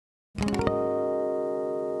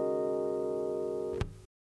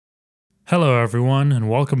Hello, everyone, and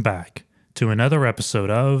welcome back to another episode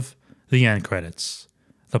of The End Credits,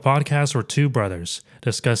 the podcast where two brothers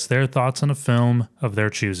discuss their thoughts on a film of their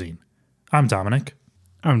choosing. I'm Dominick.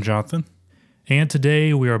 I'm Jonathan. And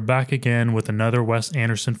today we are back again with another Wes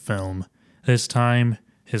Anderson film, this time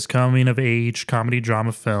his coming-of-age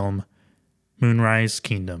comedy-drama film, Moonrise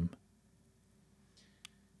Kingdom.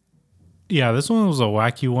 Yeah, this one was a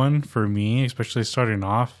wacky one for me, especially starting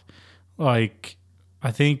off. I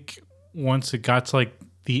think once it got to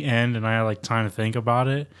the end and I had time to think about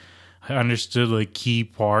it, I understood key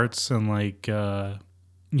parts and what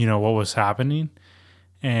was happening.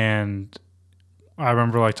 And I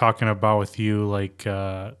remember talking about with you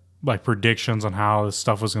predictions on how this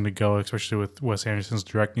stuff was going to go, especially with Wes Anderson's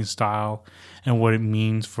directing style and what it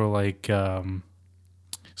means for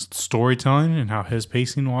storytelling and how his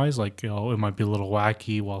pacing wise, it might be a little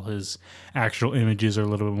wacky while his actual images are a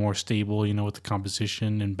little bit more stable, with the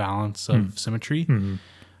composition and balance of symmetry. Mm-hmm.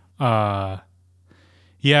 I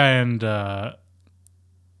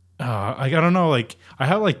don't know, I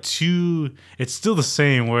have two, it's still the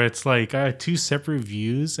same where it's I had two separate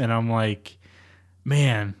views and I'm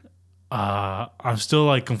man, I'm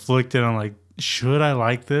still conflicted on should I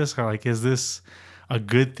like this, or is this a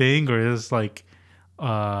good thing, or is this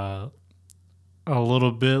a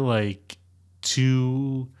little bit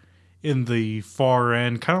too in the far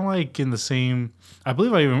end, kind of in the same. I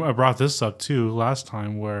believe I brought this up too last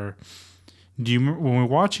time. Where do you when we're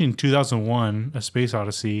watching 2001: A Space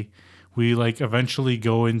Odyssey, we eventually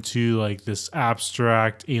go into this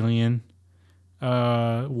abstract alien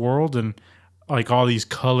world and all these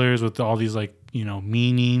colors with all these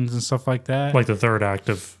meanings and stuff like that. Like the third act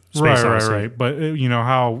of Space Odyssey. Right. But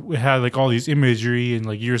how it had all these imagery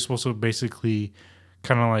and you're supposed to basically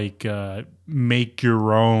kind of make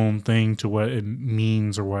your own thing to what it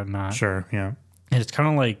means or whatnot. Sure, yeah. And it's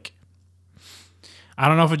kind of I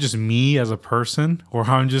don't know if it's just me as a person or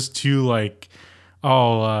I'm just too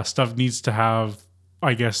stuff needs to have,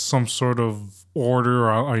 I guess, some sort of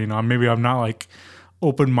order or maybe I'm not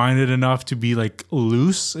open-minded enough to be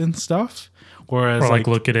loose and stuff. Whereas or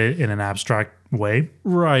look at it in an abstract way.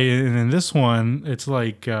 Right. And in this one, it's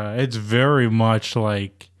it's very much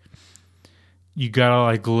you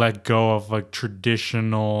gotta let go of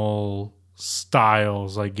traditional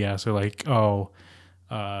styles, I guess, or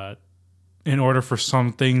in order for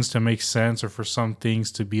some things to make sense or for some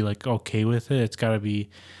things to be okay with it, it's gotta be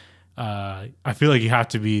I feel you have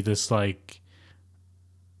to be this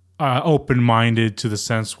open-minded to the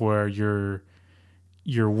sense where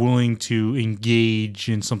you're willing to engage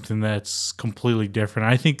in something that's completely different.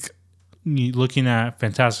 I think looking at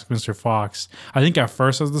Fantastic Mr. Fox, I think at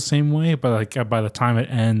first it was the same way, but by the time it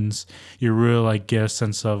ends, you really get a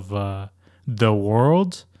sense of the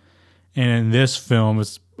world. And in this film,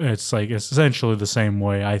 it's essentially the same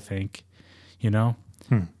way, I think. I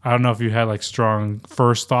don't know if you had strong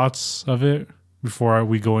first thoughts of it before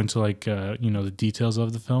we go into the details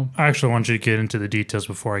of the film. I actually want you to get into the details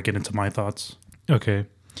before I get into my thoughts. Okay.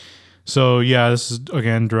 So, yeah, this is,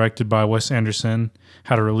 again, directed by Wes Anderson.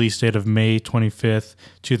 Had a release date of May 25th,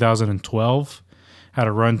 2012. Had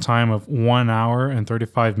a runtime of 1 hour and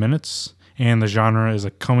 35 minutes. And the genre is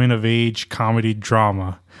a coming-of-age comedy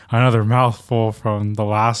drama. Another mouthful from the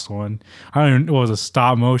last one. I don't know, it was a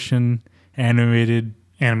stop-motion animation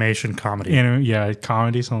comedy.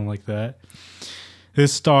 Comedy, something like that.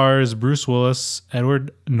 This stars Bruce Willis,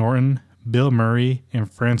 Edward Norton, Bill Murray,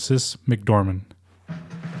 and Frances McDormand.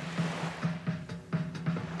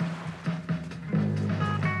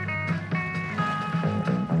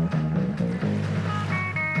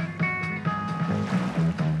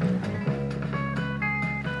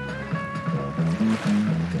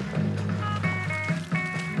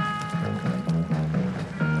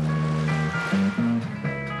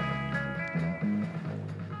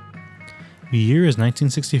 The year is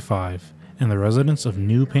 1965, and the residents of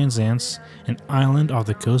New Penzance, an island off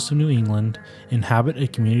the coast of New England, inhabit a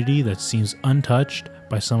community that seems untouched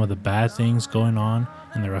by some of the bad things going on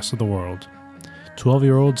in the rest of the world.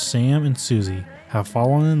 12-year-old Sam and Suzy have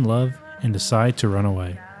fallen in love and decide to run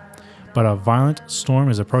away. But a violent storm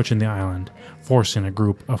is approaching the island, forcing a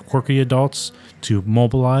group of quirky adults to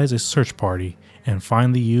mobilize a search party and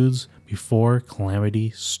find the youths before calamity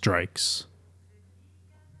strikes.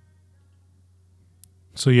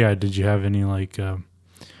 So yeah, did you have any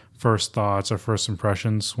first thoughts or first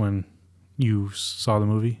impressions when you saw the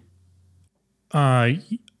movie?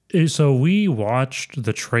 So we watched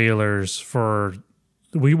the trailer for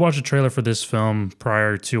this film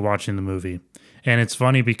prior to watching the movie. And it's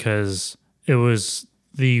funny because it was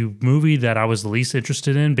the movie that I was the least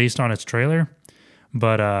interested in based on its trailer.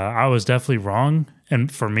 but I was definitely wrong.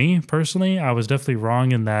 And for me personally, I was definitely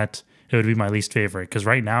wrong in that it would be my least favorite, because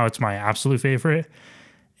right now it's my absolute favorite.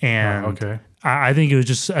 And Okay. I think it was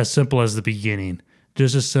just as simple as the beginning,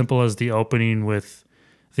 just as simple as the opening with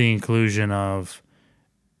the inclusion of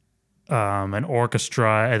an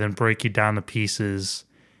orchestra and then breaking down the pieces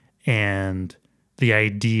and the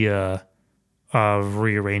idea of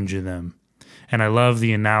rearranging them. And I love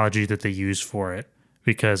the analogy that they use for it,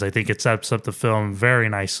 because I think it sets up the film very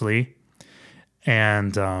nicely.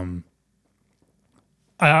 And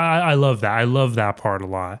I love that. I love that part a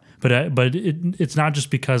lot. But it's not just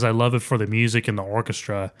because I love it for the music and the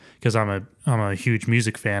orchestra, because I'm a huge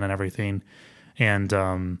music fan and everything.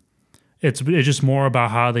 And it's just more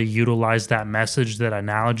about how they utilize that message, that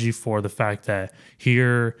analogy, for the fact that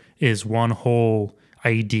here is one whole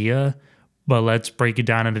idea, but let's break it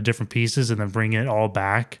down into different pieces and then bring it all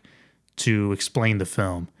back to explain the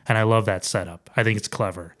film. And I love that setup. I think it's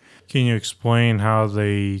clever. Can you explain how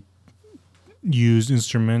they use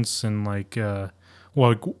instruments and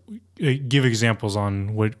give examples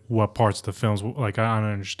on what parts of the films? Like, I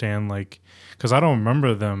don't understand, like, because I don't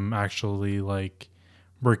remember them actually like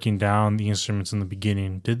breaking down the instruments in the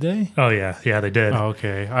beginning. Did they? Oh yeah, they did. Oh,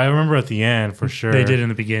 okay, I remember at the end for sure. They did in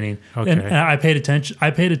the beginning. Okay. And I paid attention.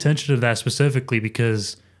 I paid attention to that specifically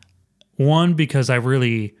because I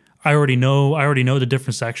already know the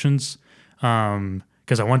different sections.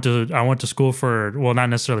 Because I went to school for, well, not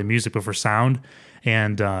necessarily music, but for sound,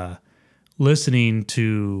 and listening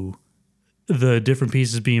to the different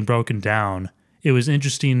pieces being broken down. It was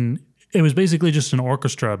interesting. It was basically just an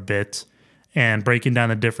orchestra bit, and breaking down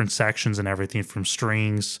the different sections and everything, from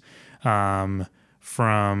strings, from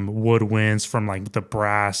woodwinds, from like the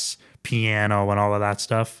brass, piano, and all of that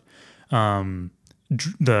stuff,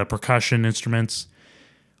 the percussion instruments.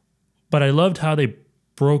 But I loved how they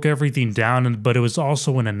broke everything down, but it was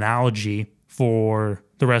also an analogy for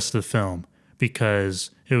the rest of the film,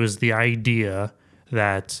 because it was the idea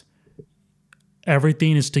that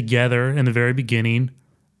everything is together in the very beginning,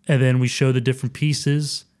 and then we show the different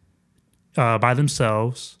pieces by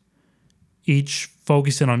themselves, each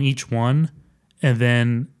focusing on each one, and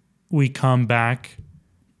then we come back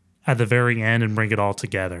at the very end and bring it all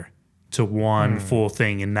together to one full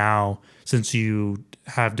thing. And now, since you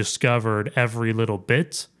have discovered every little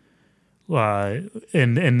bit, and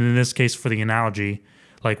in this case, for the analogy,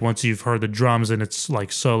 like once you've heard the drums in its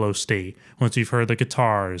like solo state, once you've heard the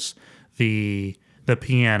guitars, the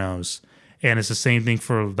pianos, and it's the same thing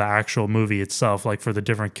for the actual movie itself, like for the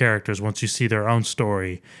different characters. Once you see their own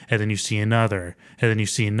story, and then you see another, and then you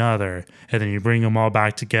see another, and then you bring them all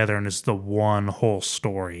back together, and it's the one whole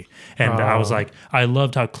story. And I was like, I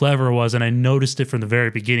loved how clever it was, and I noticed it from the very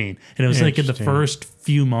beginning. And it was like in the first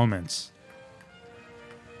few moments.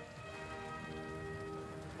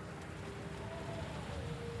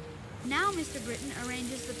 Now Mr. Britton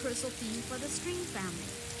arranges the Purcell theme for the string family.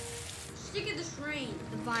 Stick of the string.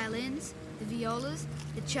 The violins, the violas,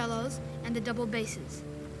 the cellos, and the double basses.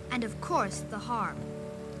 And of course, the harp.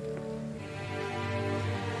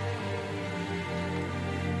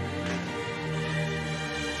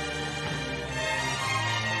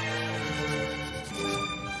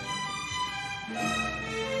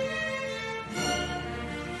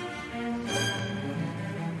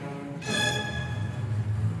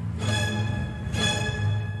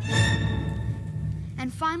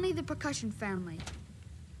 And finally, the percussion family.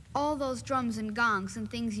 All those drums and gongs and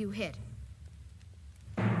things you hit.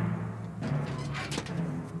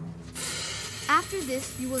 After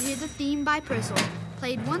this, you will hear the theme by Purcell,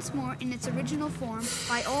 played once more in its original form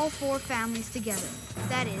by all four families together.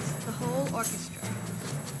 That is, the whole orchestra.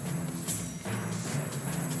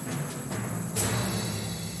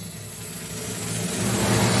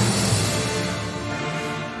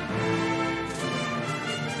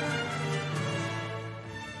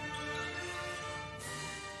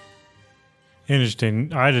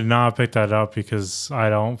 Interesting. I did not pick that up because I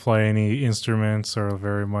don't play any instruments or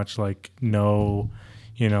very much like know,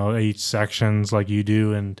 each sections like you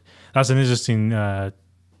do. And that's an interesting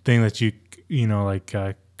thing that you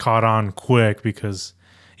caught on quick, because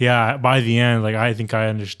by the end, like, I think I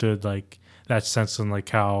understood like that sense and like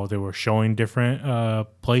how they were showing different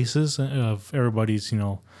places of everybody's,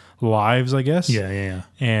 lives, I guess. Yeah.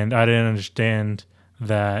 And I didn't understand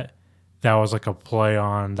that was like a play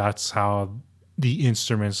on that's how the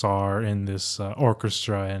instruments are in this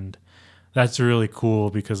orchestra. And that's really cool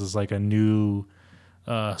because it's like a new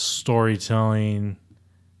storytelling,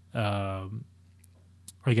 I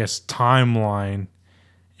guess, timeline,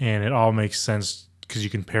 and it all makes sense because you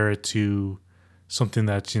compare it to something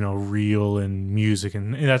that's, you know, real in music,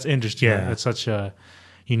 and that's interesting. Yeah. That's such a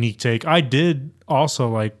unique take. I did also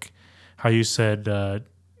like how you said, you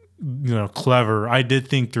know, clever. I did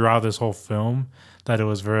think throughout this whole film that it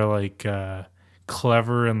was very like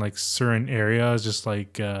clever in like certain areas, just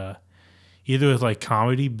like either with like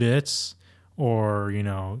comedy bits or, you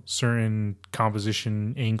know, certain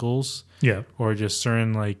composition angles, Yeah. or just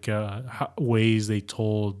certain like ways they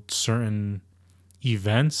told certain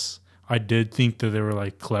events. I did think that they were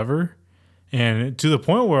like clever, and to the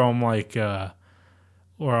point where I'm like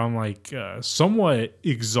somewhat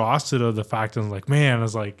exhausted of the fact that I'm like, man, I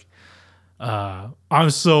was like, I'm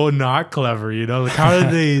so not clever, you know. Like, how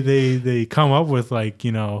did they come up with like,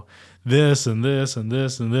 you know, this and this and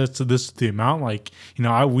this and this to this the amount? Like, you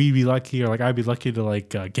know, we'd be lucky, or like I'd be lucky to like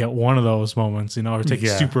get one of those moments, you know, or take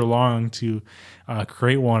super long to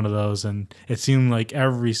create one of those. And it seemed like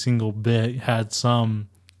every single bit had some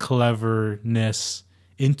cleverness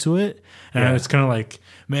into it, and it's kind of like,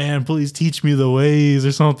 man, please teach me the ways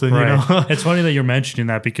or something, Right. you know. It's funny that you're mentioning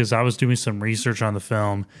that, because I was doing some research on the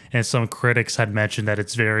film, and some critics had mentioned that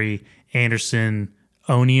it's very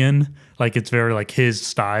Andersonian, like it's very like his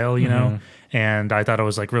style, you know. And I thought it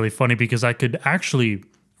was like really funny, because I could actually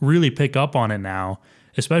really pick up on it now,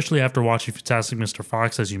 especially after watching Fantastic Mr.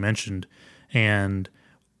 Fox, as you mentioned. And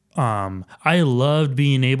I loved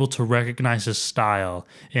being able to recognize his style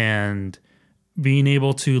and being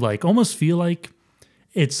able to like almost feel like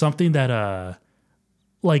it's something that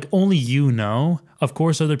like only you know. Of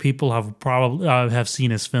course, other people have probably have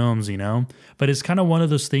seen his films, you know, but it's kind of one of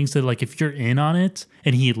those things that like if you're in on it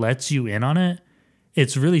and he lets you in on it,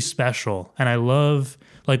 it's really special. And I love,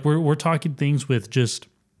 like, we're talking things with just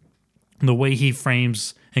the way he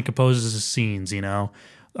frames and composes his scenes, you know.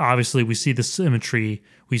 Obviously, we see the symmetry.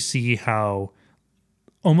 We see how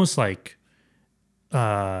almost like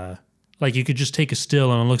you could just take a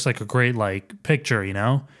still and it looks like a great like picture, you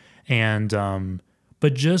know? And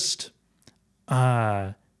but just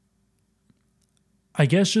I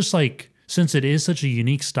guess just like, since it is such a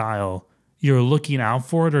unique style, you're looking out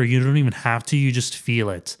for it, or you don't even have to, you just feel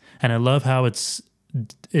it. And I love how it's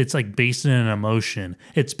like based in an emotion.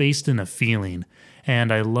 It's based in a feeling.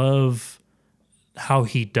 And I love how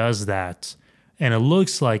he does that. And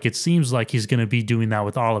it seems like he's going to be doing that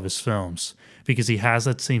with all of his films, because he has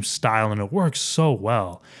that same style and it works so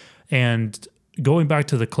well. And going back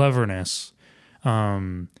to the cleverness,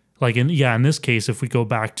 in this case, if we go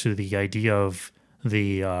back to the idea of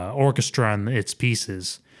the orchestra and its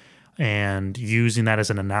pieces, and using that as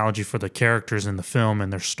an analogy for the characters in the film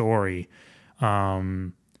and their story,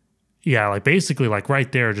 basically like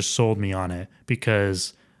right there just sold me on it,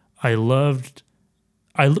 because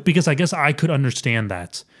because I guess I could understand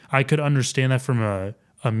that. I could understand that from a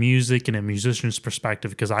music and a musician's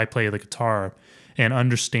perspective, because I play the guitar, and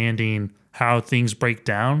understanding how things break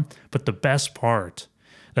down. But the best part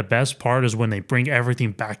is when they bring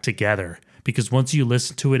everything back together, because once you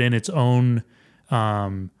listen to it in its own,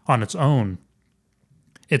 on its own,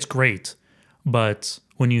 it's great. But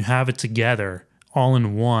when you have it together all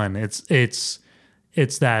in one, it's the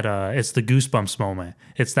goosebumps moment.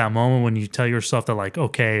 It's that moment when you tell yourself that like,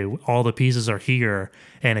 okay, all the pieces are here,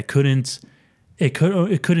 and it couldn't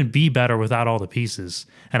be better without all the pieces.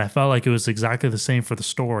 And I felt like it was exactly the same for the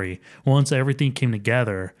story. Once everything came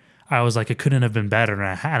together, I was like, it couldn't have been better.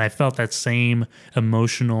 And I felt that same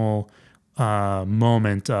emotional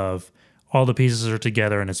moment of all the pieces are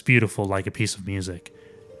together and it's beautiful, like a piece of music.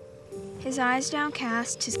 His eyes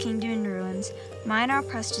downcast, his kingdom in ruins, Minar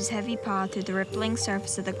pressed his heavy paw through the rippling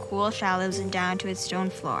surface of the cool shallows and down to its stone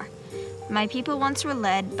floor. My people once were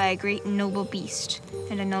led by a great and noble beast,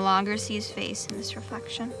 and I no longer see his face in this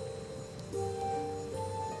reflection.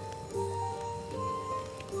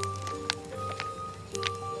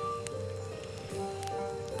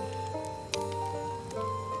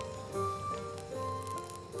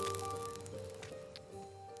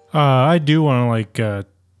 I do want to like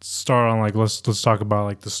start on like let's talk about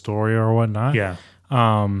like the story or whatnot. Yeah.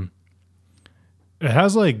 It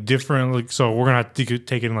has like different like, so we're gonna have to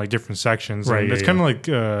take it in like different sections. Right. And it's kind of like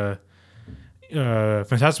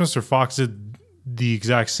Fantastic Mr. Fox did the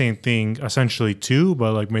exact same thing essentially too,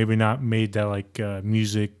 but like maybe not made that like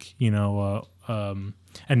music, you know,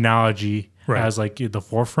 analogy as like the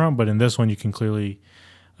forefront. But in this one, you can clearly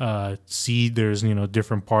see there's, you know,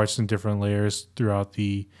 different parts and different layers throughout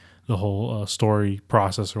the whole story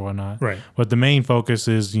process or whatnot. Right. But the main focus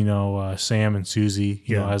is, you know, Sam and Suzy,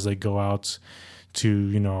 you know, as they go out to,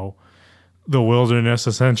 you know, the wilderness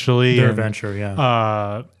essentially. Their adventure,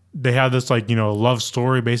 yeah. They have this like, you know, love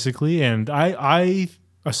story basically. And I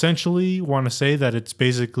essentially want to say that it's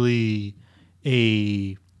basically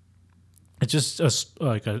it's just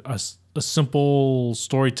a simple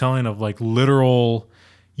storytelling of like literal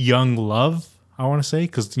young love, I want to say,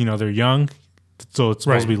 because they're young, so it's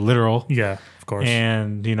supposed to be literal. Yeah, of course.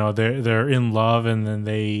 And they're in love, and then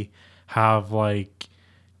they have like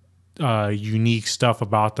unique stuff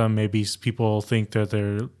about them. Maybe people think that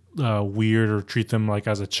they're weird or treat them like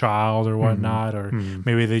as a child or whatnot, or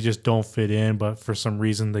maybe they just don't fit in, but for some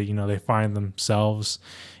reason they find themselves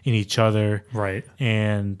in each other, right?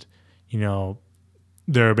 And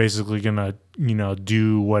they're basically gonna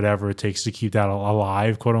do whatever it takes to keep that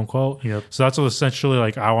alive, quote unquote. Yep. So that's what essentially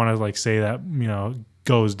like I want to like say that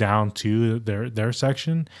goes down to their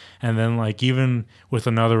section. And then like even with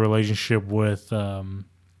another relationship with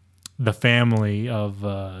the family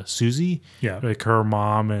of Suzy, Yeah. like her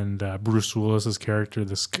mom and Bruce Willis's character,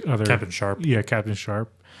 this other Captain Sharp. Captain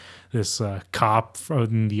Sharp, this cop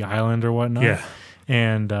from the island or whatnot. Yeah.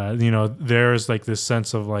 And there's like this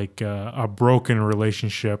sense of like a broken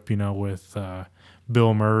relationship, with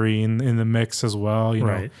Bill Murray in the mix as well.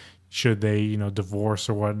 Right. Should they divorce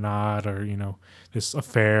or whatnot, or this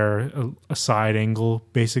affair, a side angle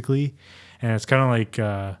basically. And it's kind of like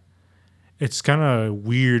it's kind of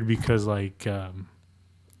weird because like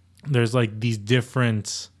there's like these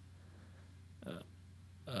different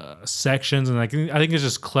sections, and like I think it's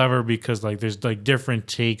just clever because like there's like different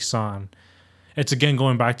takes on. It's again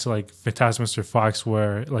going back to like Fantastic Mr. Fox,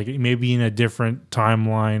 where like maybe in a different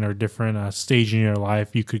timeline or different stage in your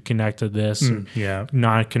life, you could connect to this, or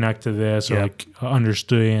not connect to this, or like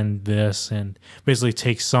understand this, and basically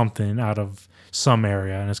take something out of some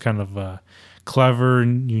area. And it's kind of clever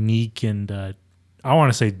and unique, and I want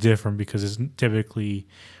to say different because it's typically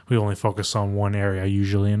we only focus on one area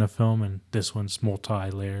usually in a film, and this one's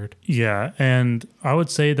multi-layered. Yeah, and I would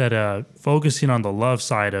say that focusing on the love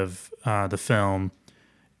side of the film,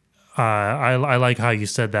 I like how you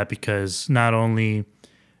said that, because not only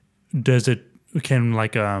can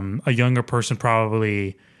like a younger person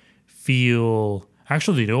probably feel,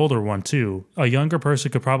 actually the older one too, a younger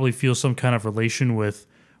person could probably feel some kind of relation with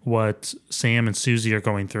what Sam and Suzy are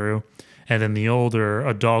going through, and then the older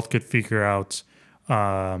adult could figure out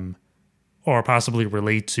or possibly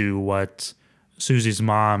relate to what Suzy's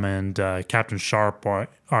mom and Captain Sharp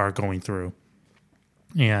are going through,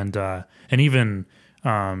 and even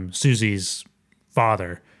Suzy's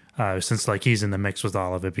father, since like he's in the mix with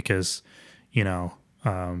all of it, because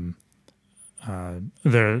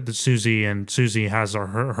Suzy has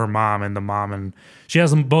her mom, and the mom, and she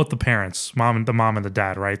has them both, the parents, the mom and the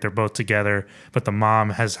dad, right? They're both together, but the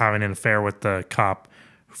mom has having an affair with the cop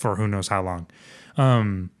for who knows how long.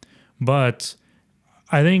 But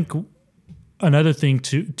I think another thing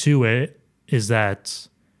to it is that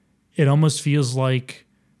it almost feels like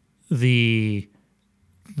the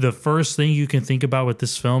first thing you can think about with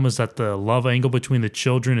this film is that the love angle between the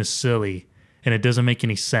children is silly and it doesn't make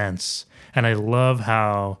any sense. And I love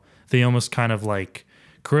how they almost kind of like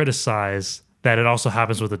criticize that it also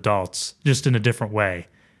happens with adults, just in a different way.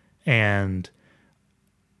 And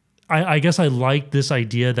I guess I like this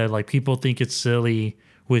idea that like people think it's silly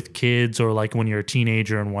with kids, or like when you're a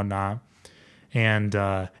teenager and whatnot. And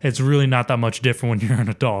it's really not that much different when you're an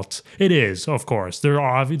adult. It is, of course. There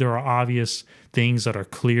are obvious things that are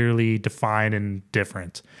clearly defined and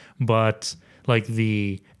different. But like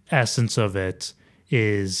the essence of it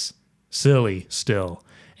is silly still.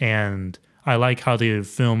 And I like how the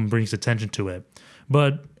film brings attention to it.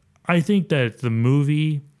 But I think that the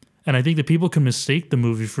movie, and I think that people can mistake the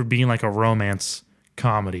movie for being like a romance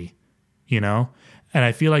comedy, And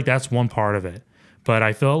I feel like that's one part of it. But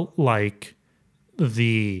I felt like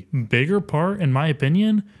the bigger part, in my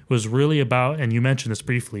opinion, was really about, and you mentioned this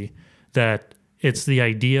briefly, that it's the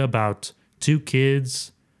idea about two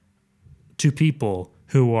people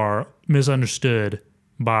who are misunderstood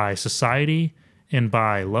by society and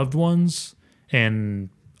by loved ones and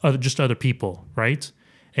just other people, right?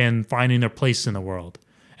 And finding their place in the world.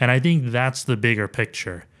 And I think that's the bigger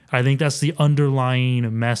picture. I think that's the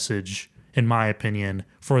underlying message, in my opinion,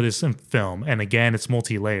 for this film. And again, it's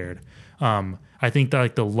multi-layered. I think that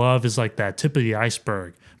like the love is like that tip of the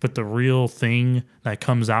iceberg, but the real thing that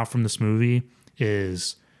comes out from this movie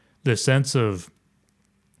is the sense of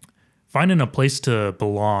finding a place to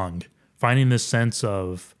belong, finding this sense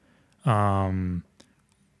of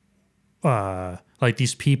like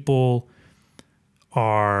these people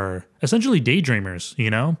are essentially daydreamers,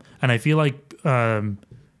 And I feel like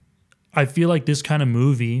this kind of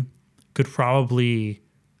movie could probably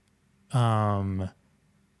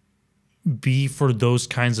be for those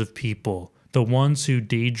kinds of people, the ones who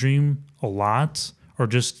daydream a lot or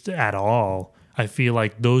just at all. I feel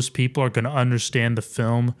like those people are going to understand the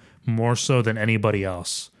film more so than anybody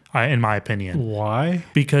else, in my opinion. Why?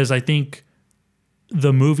 Because I think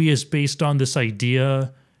the movie is based on this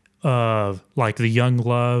idea of like the young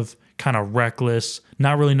love, kind of reckless,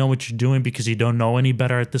 not really know what you're doing because you don't know any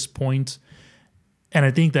better at this point. And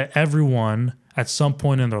I think that everyone at some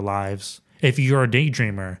point in their lives, if you're a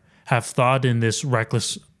daydreamer, have thought in this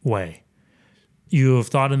reckless way. You have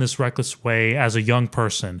thought in this reckless way as a young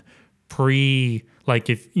person, like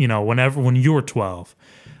if, you know, when you were 12.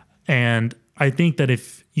 And I think that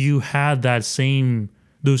if you had those same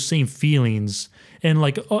feelings, and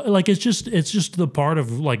like it's just the part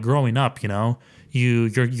of like growing up, you know,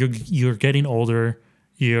 you're getting older,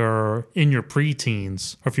 you're in your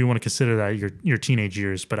preteens, or if you want to consider that your teenage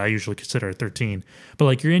years, but I usually consider it 13. But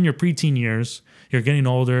like you're in your preteen years, you're getting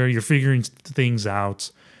older, you're figuring things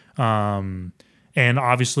out, and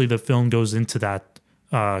obviously the film goes into that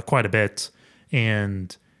quite a bit,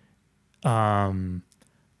 and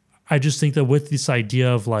I just think that with this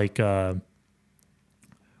idea of like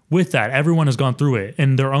with that, everyone has gone through it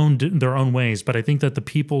in their own ways, but I think that the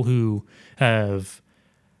people who have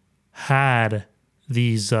had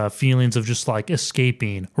these feelings of just like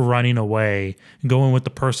escaping, running away, going with the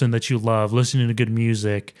person that you love, listening to good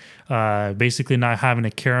music, basically not having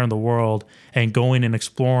a care in the world, and going and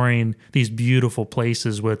exploring these beautiful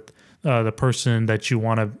places with the person that you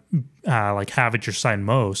want to like have at your side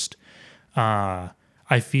most.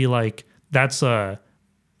 I feel like those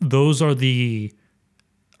are the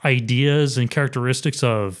ideas and characteristics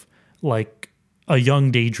of like a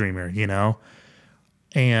young daydreamer, you know?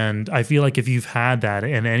 And I feel like if you've had that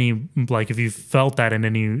in any, like if you've felt that in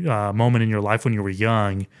any moment in your life when you were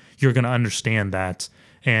young, you're going to understand that,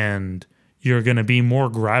 and you're going to be more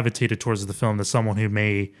gravitated towards the film than someone who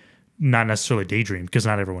may not necessarily daydream, because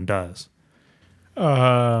not everyone does.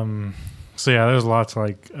 So yeah, there's a lot to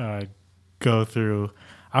like go through.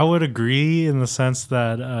 I would agree in the sense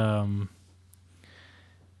that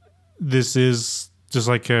this is just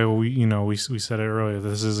like we said it earlier.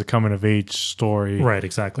 This is a coming of age story, Right?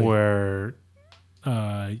 Exactly. Where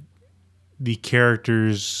the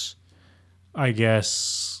characters, I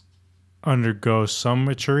guess, undergo some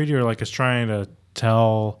maturity, or like it's trying to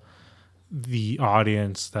tell the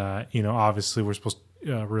audience that, you know, obviously we're supposed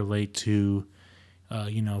to relate to,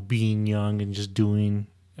 being young and just doing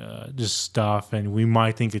just stuff, and we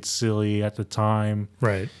might think it's silly at the time,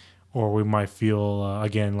 Right. or we might feel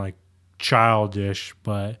again like childish,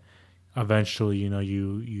 but eventually, you know,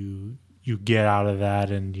 you get out of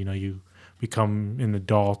that, and you know, you become an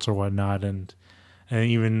adult or whatnot, and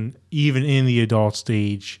even in the adult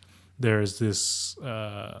stage, there's this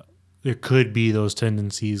there could be those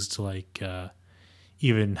tendencies to like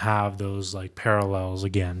even have those like parallels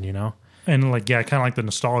again, you know. And like, yeah, kind of like the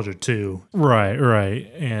nostalgia too. Right.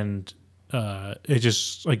 And it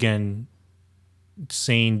just, again,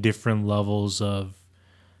 saying different levels of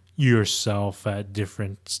yourself at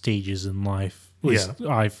different stages in life. At least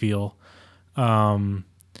I feel. Yeah,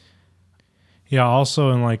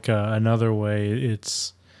 also in like another way,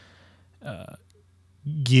 it's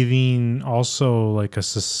giving also like a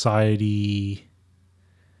society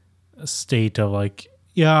state of like,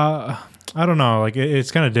 I don't know. Like it's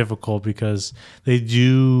kind of difficult because they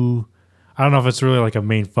do. I don't know if it's really like a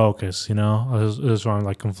main focus. You know, that's what I'm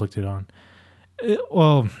like conflicted on.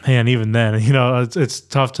 Well, man, even then, you know, it's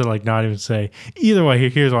tough to like not even say. Either way,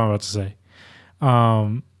 here's what I'm about to say.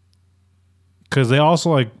 Because they also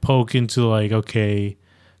like poke into like, okay,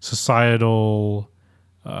 societal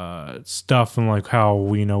stuff, and like how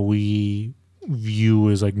we view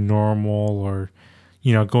as like normal, or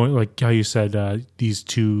you know, going like how you said these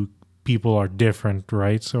two people are different,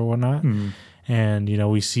 right? So whatnot. And you know,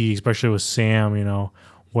 we see, especially with Sam, you know,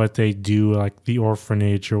 what they do, like the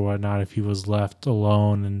orphanage or whatnot, if he was left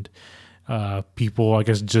alone, and people, I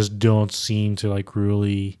guess, just don't seem to like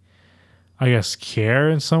really, I guess, care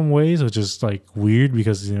in some ways, which is like weird,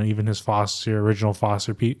 because you know, even his original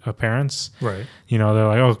foster parents, Right. you know, they're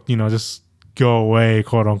like, oh, you know, just go away,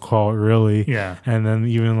 quote unquote, really. Yeah. And then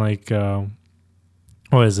even like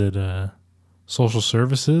what is it, social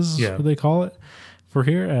services, what they call it for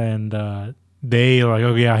here, and they like,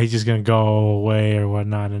 oh yeah, he's just gonna go away or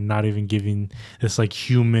whatnot, and not even giving this like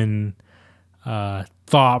human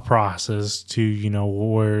thought process to, you know,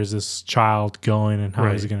 where is this child going and how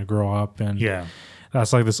is he gonna grow up. And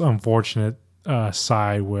that's like this unfortunate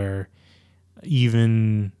side where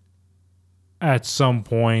even at some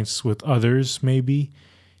points with others, maybe,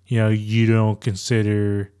 you know, you don't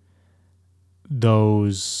consider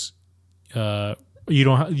those you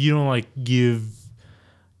don't like give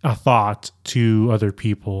a thought to other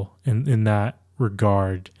people in that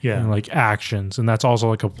regard Yeah. and like actions, and that's also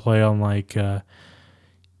like a play on like a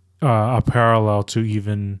parallel to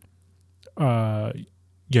even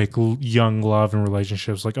like young love and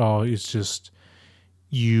relationships. Like, oh, it's just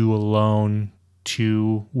you alone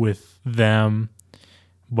too with them,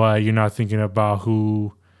 but you're not thinking about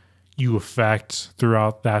who you affect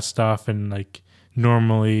throughout that stuff. And like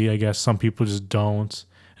normally, I guess some people just don't,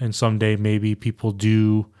 and someday maybe people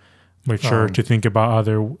do mature to think about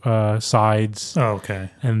other sides. Oh, okay.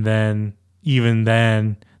 And then even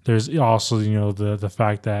then, there's also the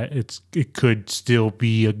fact that it could still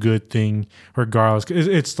be a good thing regardless.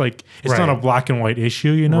 It's like it's not a black and white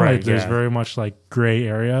issue, Right, There's yeah. very much like gray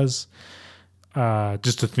areas.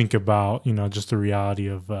 Just to think about, just the reality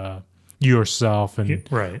of yourself and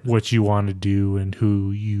Right. what you want to do and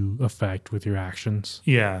who you affect with your actions.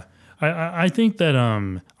 Yeah. I think that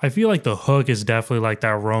I feel like the hook is definitely like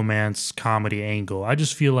that romance comedy angle. I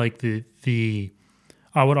just feel like the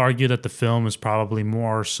I would argue that the film is probably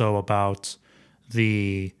more so about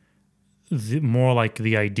the more like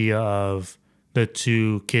the idea of the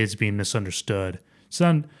two kids being misunderstood.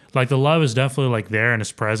 So like the love is definitely like there and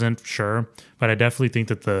it's present, sure, but I definitely think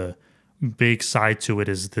that the big side to it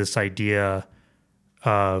is this idea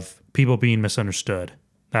of people being misunderstood.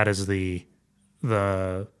 That is the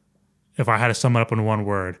if I had to sum it up in one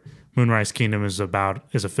word, Moonrise Kingdom is a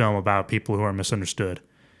film about people who are misunderstood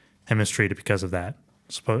and mistreated because of that.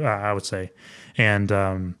 I would say, and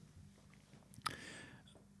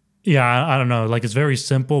yeah, I don't know. Like it's very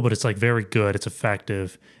simple, but it's like very good. It's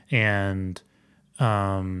effective, and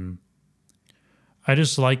I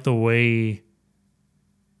just like the way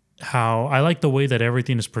that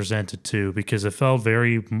everything is presented too, because it felt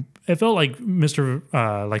like like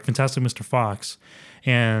Fantastic Mr. Fox,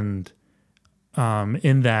 and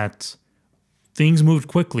in that things moved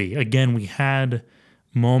quickly. Again, we had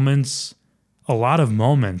a lot of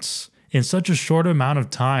moments in such a short amount of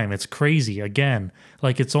time. It's crazy. Again,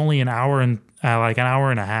 like it's only an hour and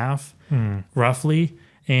a half, roughly.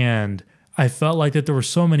 And I felt like that there were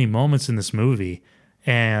so many moments in this movie,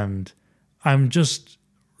 and I'm just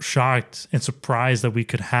shocked and surprised that we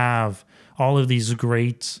could have all of these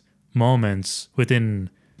great moments within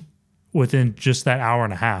just that hour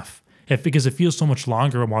and a half. Because it feels so much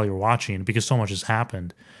longer while you're watching, because so much has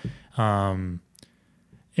happened. And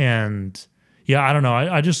yeah, I don't know.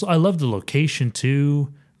 I love the location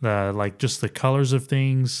too. Just the colors of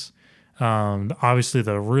things. Obviously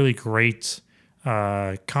the really great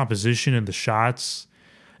composition in the shots.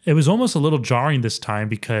 It was almost a little jarring this time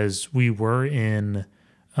because we were in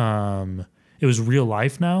it was real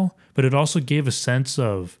life now, but it also gave a sense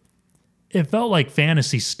of, it felt like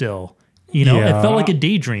fantasy still. It felt like a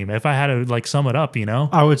daydream if I had to like sum it up,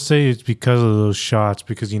 I would say it's because of those shots,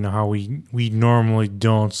 because how we normally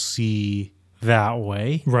don't see that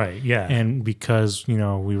way. Right, yeah. And because, we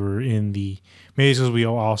were in maybe because we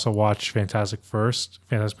also watched Fantastic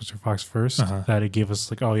Mr. Fox first, that it gave us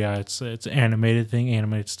like, oh yeah, it's an animated thing,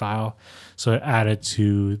 animated style. So it added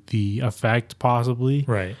to the effect possibly.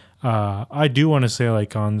 Right. I do want to say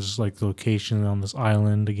like on just like the location on this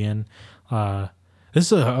island again,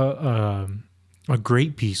 this is a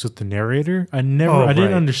great piece with the narrator. I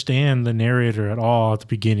didn't understand the narrator at all at the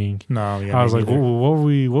beginning. No, yeah. I was like, what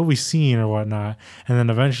were we seeing or whatnot? And then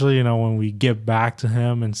eventually, when we get back to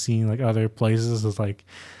him and seeing like other places, it's like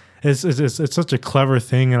it's such a clever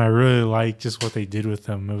thing, and I really like just what they did with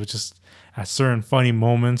him. It was just at certain funny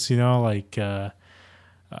moments, like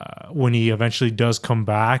when he eventually does come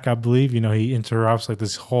back, I believe, he interrupts like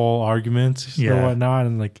this whole argument or whatnot.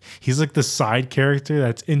 And like, he's like the side character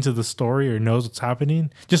that's into the story or knows what's happening,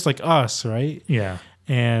 just like us. Right. Yeah.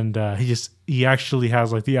 And he actually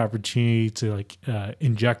has like the opportunity to like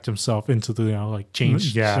inject himself into the, like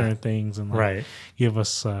change certain things and like give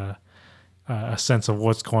us a sense of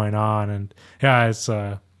what's going on. And yeah, it's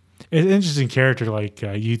an interesting character. Like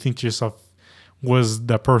you think to yourself, was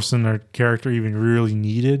that person or character even really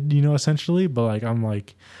needed, essentially? But like, I'm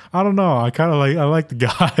like, I don't know. I like the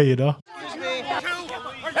guy,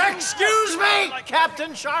 Excuse me,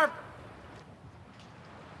 Captain Sharp.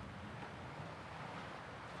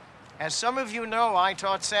 As some of you know, I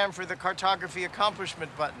taught Sam for the cartography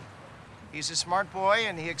accomplishment button. He's a smart boy,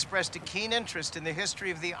 and he expressed a keen interest in the history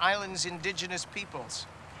of the island's indigenous peoples.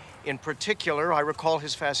 In particular, I recall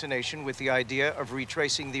his fascination with the idea of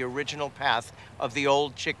retracing the original path of the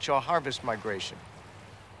old Chickasaw harvest migration.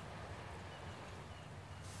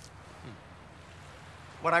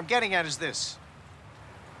 What I'm getting at is this.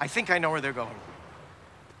 I think I know where they're going.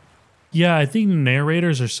 Yeah, I think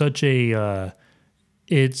narrators are such a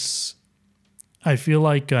I feel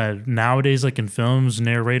like nowadays, like in films,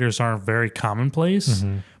 narrators aren't very commonplace.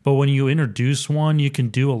 But when you introduce one, you can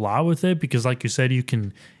do a lot with it because, like you said, you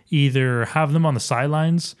can either have them on the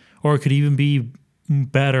sidelines or it could even be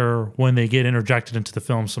better when they get interjected into the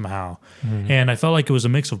film somehow. And I felt like it was a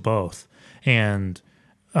mix of both. And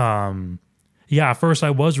at first I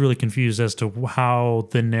was really confused as to how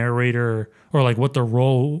the narrator or like what the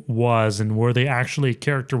role was and were they actually a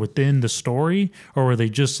character within the story or were they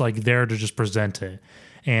just like there to just present it?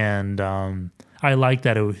 And I like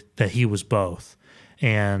that he was both.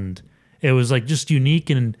 And it was like just unique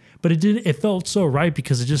but it felt so right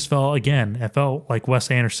because it just felt like Wes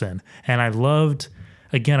Anderson. And I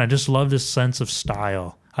just love this sense of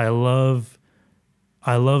style. I love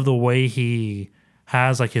the way he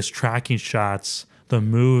has like his tracking shots, the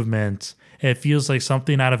movement. It feels like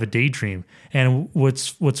something out of a daydream. And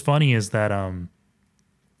what's funny is that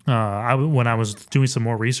when I was doing some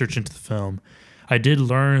more research into the film, I did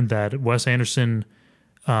learn that Wes Anderson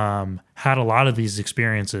had a lot of these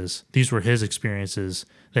experiences. These were his experiences,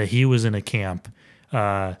 that he was in a camp.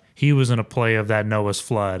 He was in a play of that Noah's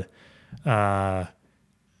flood. That's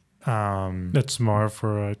smart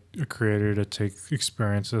for a creator to take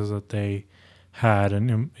experiences that they had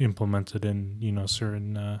and implemented in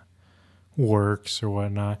certain works or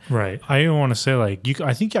whatnot. Right. I even want to say like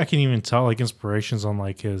I think I can even tell like inspirations on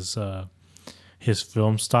like his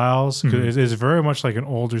film styles because it's very much like an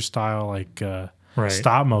older style like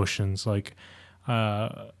stop motions like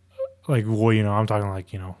I'm talking like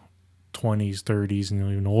 20s 30s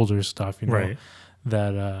and even older stuff right.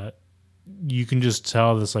 that you can just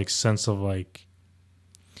tell this like sense of like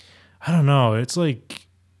I don't know it's like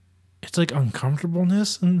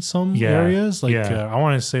uncomfortableness in some areas like I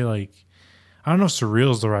want to say like I don't know if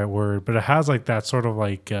surreal is the right word but it has like that sort of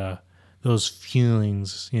like those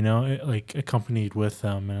feelings like accompanied with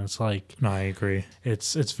them and it's like no, I agree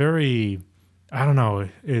it's very I don't know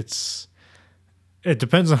it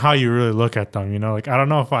depends on how you really look at them like I don't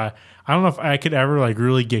know if I could ever like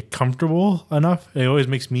really get comfortable enough. It always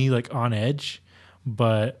makes me like on edge.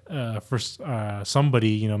 But for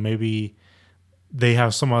somebody, maybe they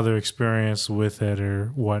have some other experience with it or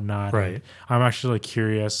whatnot. Right. And I'm actually like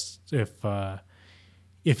curious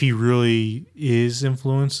if he really is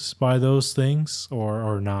influenced by those things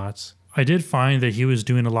or not. I did find that he was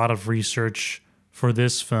doing a lot of research for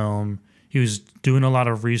this film. He was doing a lot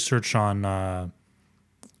of research on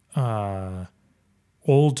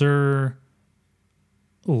older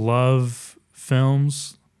love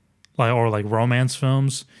films like romance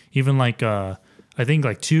films, even like I think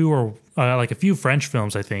like two or like a few French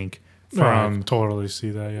films I think from I can totally see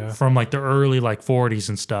that from like the early like 40s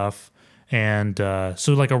and stuff. And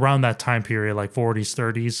so like around that time period like 40s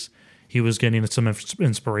 30s he was getting some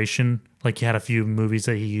inspiration. Like he had a few movies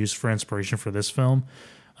that he used for inspiration for this film.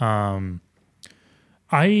 I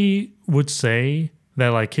would say that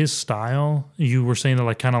like his style, you were saying that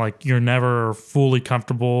like kind of like you're never fully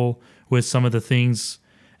comfortable with some of the things,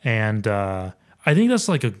 and I think that's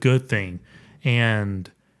like a good thing. And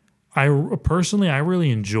I really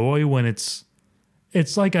enjoy when it's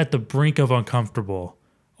like at the brink of uncomfortable,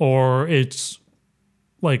 or it's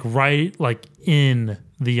like right like in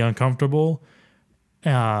the uncomfortable,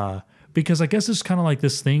 because I guess it's kind of like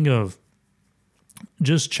this thing of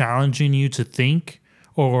just challenging you to think,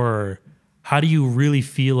 or how do you really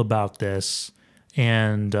feel about this?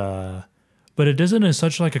 And but it does it in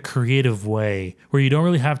such like a creative way where you don't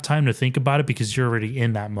really have time to think about it because you're already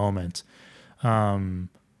in that moment. And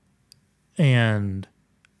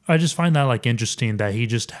I just find that like interesting that he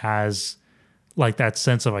just has like that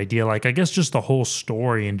sense of idea. Like I guess just the whole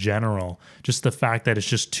story in general, just the fact that it's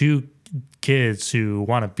just two kids who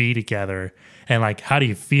want to be together, and like how do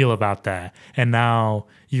you feel about that? And now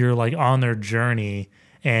you're like on their journey.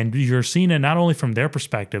 And you're seeing it not only from their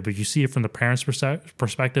perspective, but you see it from the parents'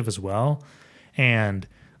 perspective as well. And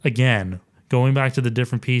again, going back to the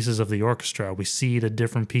different pieces of the orchestra, we see the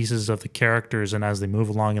different pieces of the characters and as they move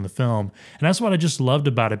along in the film. And that's what I just loved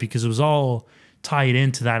about it because it was all tied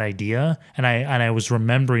into that idea. And I was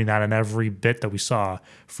remembering that in every bit that we saw,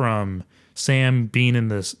 from Sam being in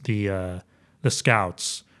the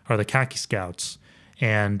scouts or the khaki scouts.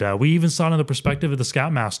 And we even saw it in the perspective of the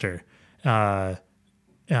scoutmaster.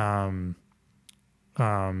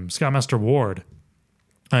 Scoutmaster Ward.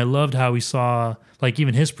 I loved how we saw like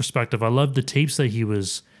even his perspective. I loved the tapes that he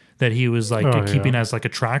was like keeping as like a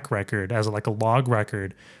track record, as like a log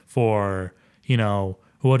record for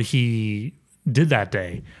what he did that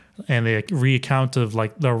day, and the recount of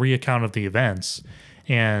the events.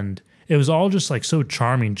 And it was all just like so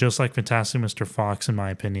charming, just like Fantastic Mr. Fox in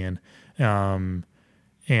my opinion. And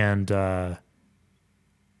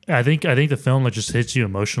I think the film like just hits you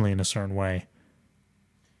emotionally in a certain way.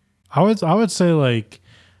 I would say like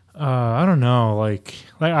I don't know, like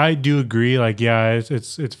I do agree, like yeah,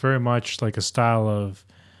 it's very much like a style of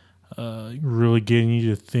really getting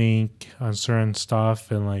you to think on certain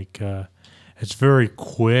stuff, and like it's very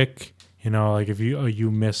quick, like if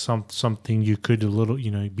you miss something, you could a little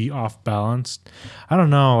be off balanced. I don't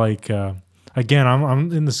know, like again,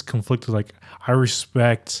 I'm in this conflict of like I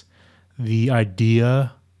respect the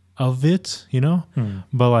idea of it,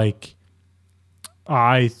 but like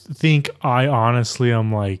I think I honestly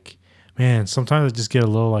am like, man, sometimes I just get a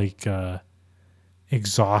little like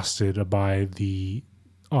exhausted by the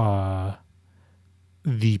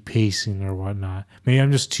pacing or whatnot. Maybe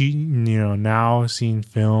I'm just too, now seeing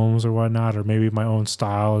films or whatnot, or maybe my own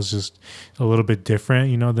style is just a little bit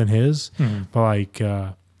different, than his. But like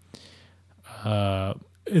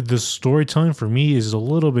the storytelling for me is a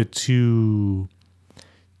little bit too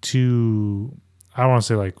I don't want to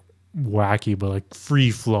say like wacky, but like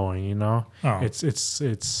free flowing, Oh. It's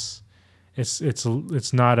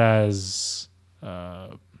not as I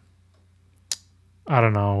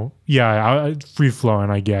don't know. Yeah, free flowing,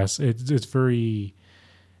 I guess. It's very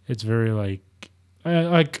like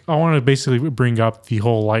I want to basically bring up the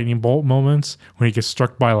whole lightning bolt moments when he gets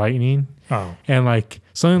struck by lightning. Oh. And like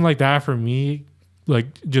something like that for me, like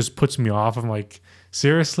just puts me off. I'm like,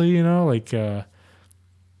 seriously, like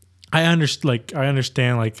I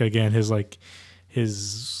understand like again his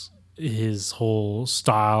whole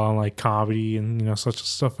style and like comedy and such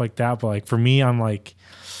stuff like that. But like for me, I'm like,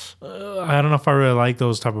 I don't know if I really like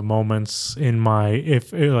those type of moments in my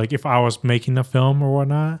if I was making a film or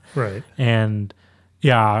whatnot. Right. And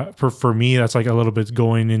yeah, for me, that's like a little bit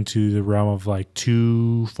going into the realm of like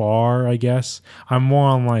too far, I guess. I'm more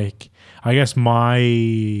on like, I guess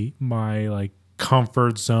my like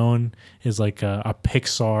comfort zone is like a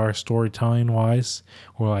Pixar storytelling wise,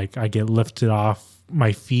 where like I get lifted off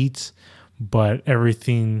my feet, but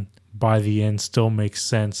everything by the end still makes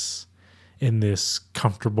sense in this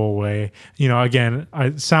comfortable way. Again,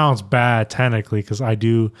 it sounds bad technically because I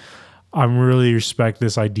really respect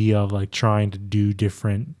this idea of like trying to do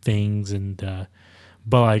different things, and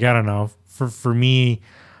but like I don't know, for me,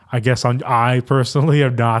 I guess I personally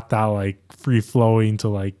am not that like free flowing to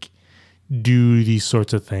like do these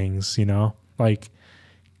sorts of things, like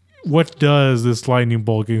what does this lightning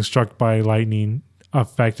bolt getting struck by lightning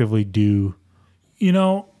effectively do?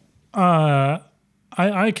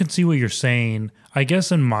 I can see what you're saying. I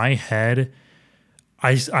guess in my head,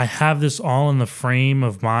 I have this all in the frame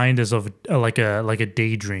of mind as of like a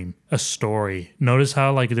daydream, a story. Notice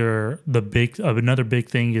how like another big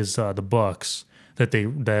thing is the books that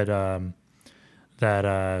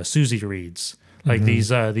Suzy reads, like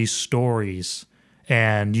these stories,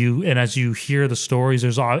 and as you hear the stories,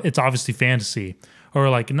 it's obviously fantasy, or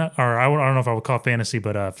like not, or I don't know if I would call it fantasy,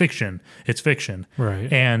 but fiction. It's fiction,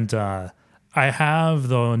 right? And I have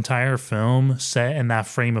the entire film set in that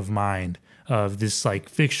frame of mind of this like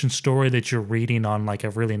fiction story that you're reading on like a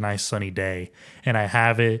really nice sunny day. And I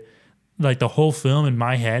have it like the whole film in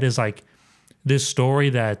my head is like this story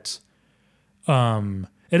that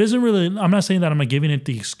it isn't really, I'm not saying that I'm like giving it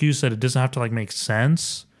the excuse that it doesn't have to like make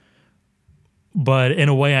sense, but in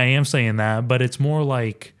a way I am saying that, but it's more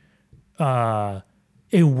like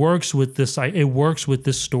it works with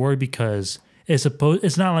this story because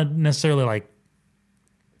it's not necessarily like,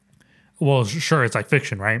 well, sure, it's like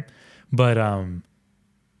fiction, right? But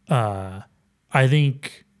I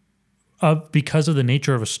think because of the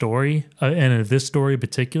nature of a story, and of this story in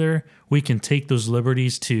particular, we can take those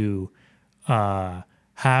liberties to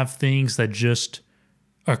have things that just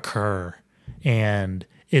occur, and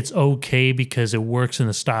it's okay because it works in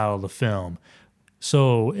the style of the film.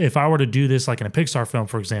 So if I were to do this like in a Pixar film,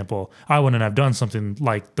 for example, I wouldn't have done something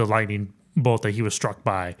like the lightning bolt that he was struck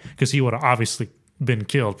by, because he would have obviously been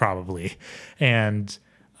killed probably. And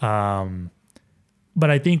but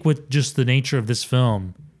I think with just the nature of this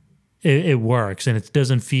film, it works, and it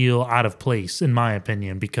doesn't feel out of place in my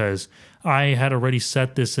opinion, because I had already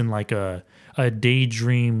set this in like a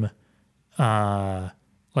daydream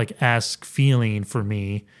like esque feeling for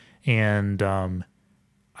me, and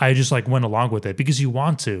I just like went along with it because you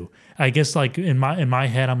want to. I guess like in my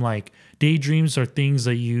head, I'm like, daydreams are things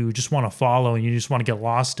that you just want to follow and you just want to get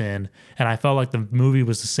lost in. And I felt like the movie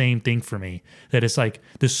was the same thing for me, that it's like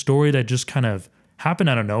this story that just kind of happened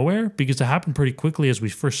out of nowhere, because it happened pretty quickly as we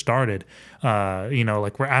first started.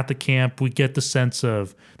 Like we're at the camp, we get the sense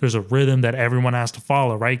of there's a rhythm that everyone has to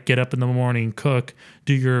follow, right? Get up in the morning, cook,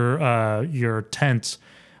 do your tent,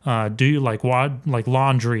 do like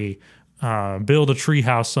laundry, build a tree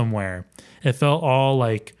house somewhere. It felt all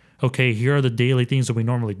like okay, here are the daily things that we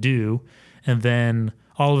normally do. And then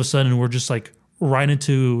all of a sudden we're just like right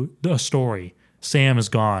into a story. Sam is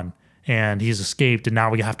gone and he's escaped and now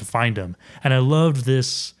we have to find him. And I loved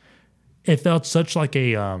this. It felt such like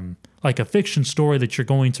a fiction story that you're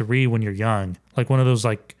going to read when you're young. Like one of those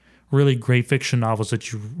like really great fiction novels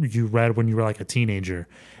that you read when you were like a teenager.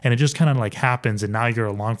 And it just kind of like happens and now you're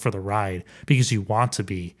along for the ride because you want to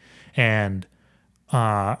be. And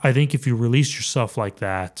I think if you release yourself like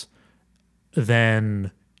that,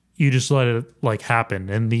 then you just let it like happen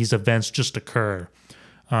and these events just occur.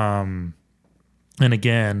 And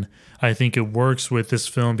again, I think it works with this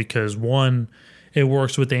film because one, it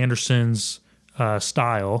works with Anderson's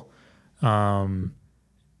style.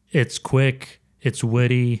 It's quick, it's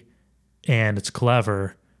witty, and it's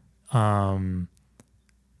clever. And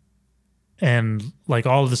like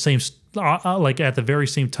all of the same, like at the very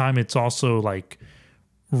same time, it's also like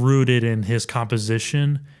rooted in his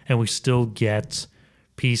composition, and we still get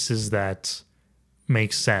pieces that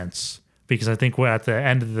make sense. Because I think we're at the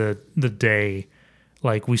end of the day,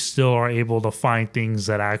 like we still are able to find things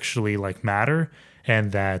that actually like matter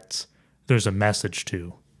and that there's a message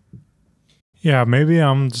to. Yeah, maybe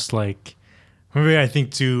I'm just like, maybe I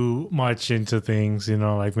think too much into things, you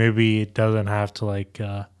know, like maybe it doesn't have to like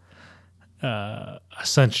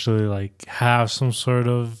essentially like have some sort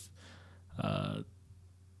of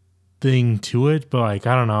thing to it, but like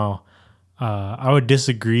I don't know. I would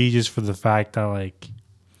disagree just for the fact that like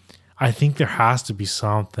I think there has to be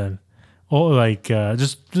something. Oh, like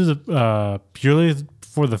just purely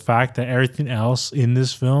for the fact that everything else in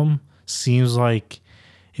this film seems like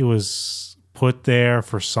it was put there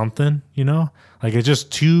for something, you know? Like it's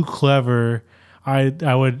just too clever.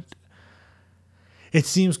 I would. It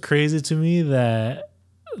seems crazy to me that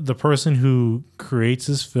the person who creates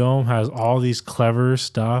this film has all these clever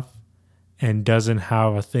stuff and doesn't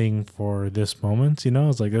have a thing for this moment, you know?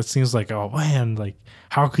 It's like, that seems like, oh man, like,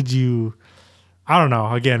 how could you, I don't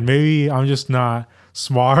know. Again, maybe I'm just not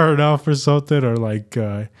smart enough or something, or like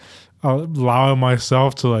allowing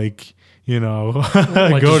myself to like, you know,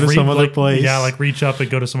 like go to some other place. Yeah, like reach up and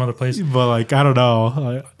go to some other place. But like, I don't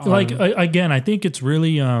know. Again, I think it's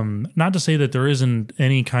really, not to say that there isn't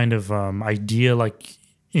any kind of idea like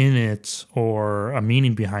in it or a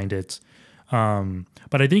meaning behind it.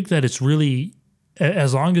 But I think that it's really,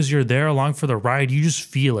 as long as you're there along for the ride, you just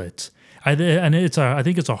feel it. I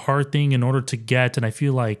think it's a hard thing in order to get, and I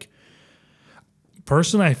feel like,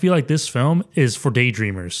 personally, I feel like this film is for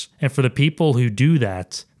daydreamers. And for the people who do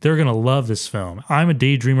that, they're going to love this film. I'm a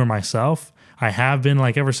daydreamer myself. I have been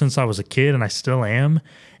like ever since I was a kid, and I still am.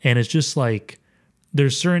 And it's just like,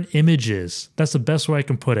 there's certain images. That's the best way I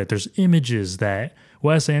can put it. There's images that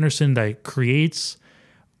Wes Anderson that creates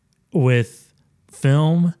with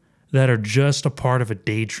film that are just a part of a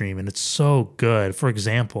daydream, and it's so good. For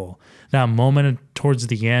example, that moment towards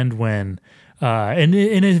the end when, and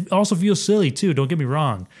it also feels silly too, don't get me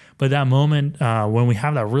wrong, but that moment when we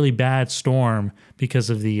have that really bad storm because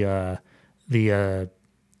of was it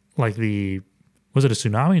a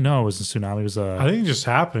tsunami? No, it was a tsunami. It was I think it just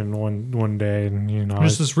happened one day, and you know,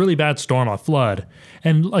 just this really bad storm, a flood.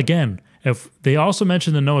 And again, if they also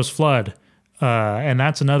mentioned the Noah's flood, and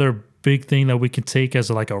that's another big thing that we can take as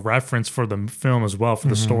like a reference for the film as well, for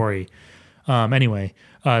the story. Anyway,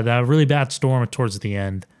 that really bad storm towards the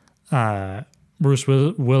end, Bruce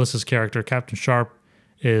Willis's character, Captain Sharp,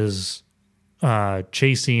 is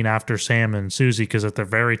chasing after Sam and Suzy because at the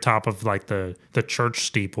very top of like the church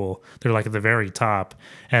steeple, they're like at the very top,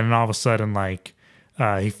 and then all of a sudden like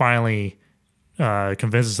he finally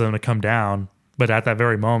convinces them to come down, but at that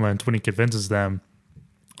very moment when he convinces them,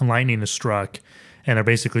 lightning is struck and they're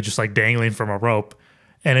basically just like dangling from a rope.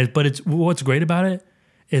 But it's what's great about it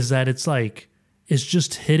is that it's like it's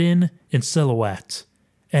just hidden in silhouette,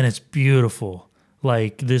 and it's beautiful.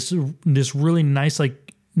 Like this really nice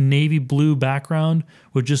like navy blue background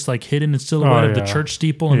with just like hidden in silhouette of the church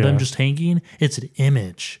steeple and them just hanging. It's an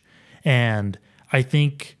image, and I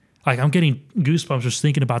think like I'm getting goosebumps just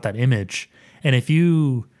thinking about that image. And if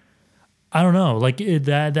you, I don't know, like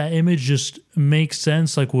that image just makes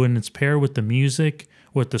sense like when it's paired with the music,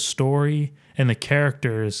 with the story and the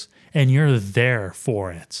characters, and you're there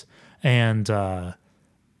for it. And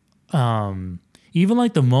even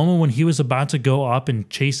like the moment when he was about to go up and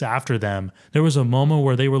chase after them, there was a moment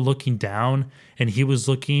where they were looking down and he was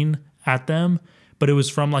looking at them, but it was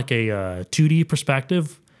from like a 2D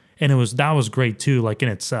perspective, and that was great too, like in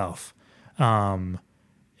itself. And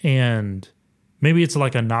maybe it's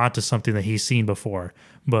like a nod to something that he's seen before,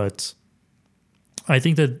 but I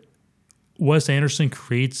think that Wes Anderson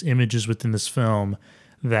creates images within this film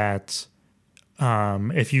that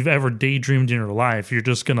if you've ever daydreamed in your life, you're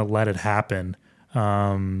just gonna let it happen.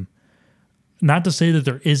 Not to say that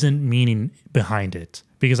there isn't meaning behind it,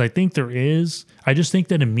 because I think there is. I just think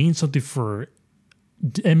that it means something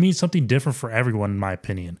different for everyone, in my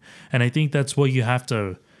opinion. And I think that's what you have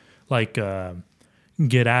to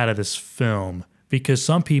get out of this film, because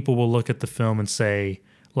some people will look at the film and say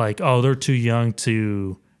like, oh, they're too young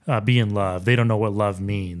to be in love. They don't know what love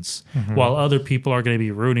means. Mm-hmm. While other people are going to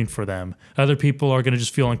be rooting for them. Other people are going to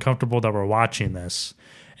just feel uncomfortable that we're watching this.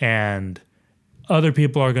 And other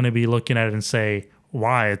people are going to be looking at it and say,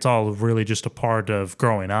 why? It's all really just a part of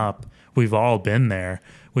growing up. We've all been there.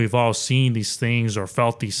 We've all seen these things or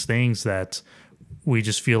felt these things that we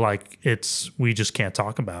just feel like we just can't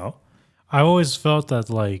talk about. I always felt that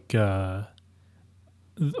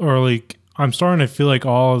I'm starting to feel like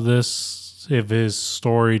all of this, if his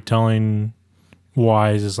storytelling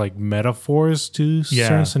wise, is like metaphors to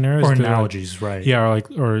certain scenarios or analogies, right? Yeah,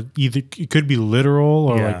 or either it could be literal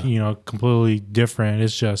or completely different.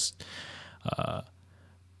 It's just,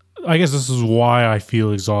 I guess this is why I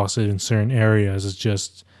feel exhausted in certain areas. It's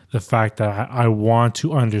just the fact that I want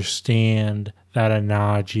to understand that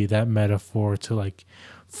analogy, that metaphor, to like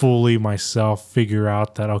fully myself figure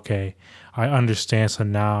out that, okay, I understand. So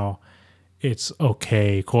now it's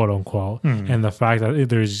okay, quote unquote. And the fact that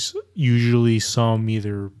there's usually some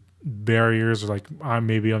either barriers or like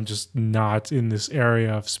maybe I'm just not in this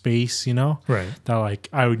area of space, right? That like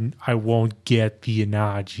I won't get the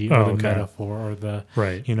analogy or the metaphor or the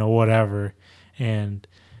whatever. And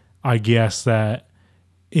I guess that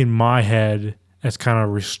in my head it's kind of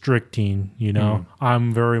restricting.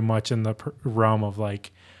 I'm very much in the realm of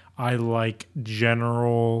like I like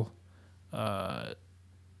general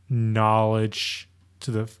knowledge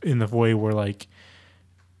in the way where like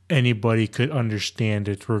anybody could understand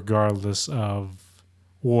it regardless of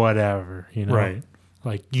whatever, right?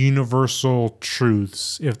 Like universal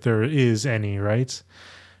truths, if there is any, right?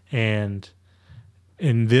 And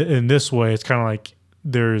in this way, it's kind of like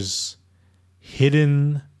there's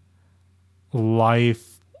hidden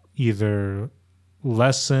life, either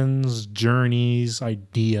lessons, journeys,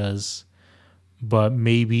 ideas, but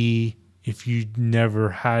maybe if you never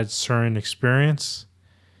had certain experience,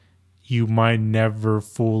 you might never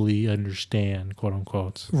fully understand, quote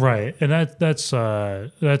unquote. Right. And that's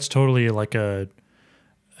totally like a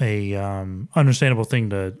understandable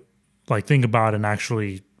thing to like think about and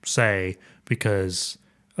actually say, because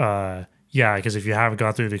because if you haven't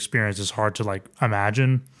gone through the experience, it's hard to like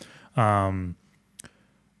imagine. But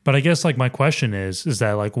I guess like my question is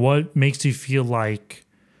that like what makes you feel like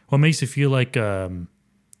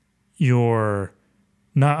you're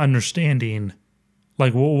not understanding,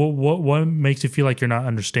 like what makes you feel like you're not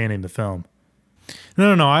understanding the film?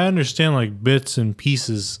 No, I understand like bits and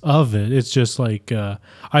pieces of it. It's just like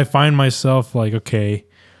I find myself like, okay,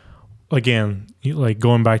 again, like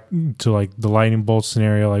going back to like the lightning bolt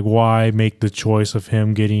scenario, like why make the choice of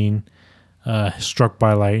him getting struck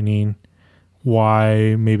by lightning?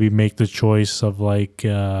 Why maybe make the choice of like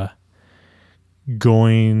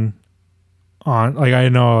going on, like I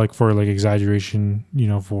know like for like exaggeration,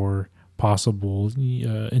 for possible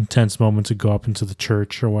intense moments to go up into the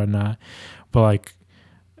church or whatnot, but like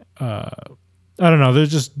I don't know,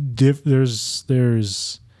 there's just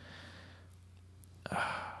there's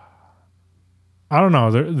I don't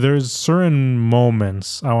know, there's certain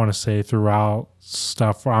moments I want to say throughout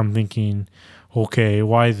stuff where I'm thinking, okay,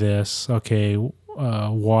 why this? Okay,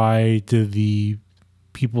 why do the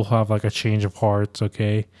people have like a change of hearts?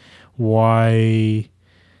 Okay, why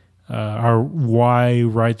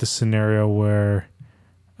write the scenario where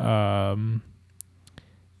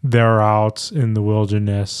they're out in the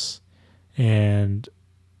wilderness and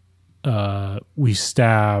we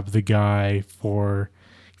stab the guy for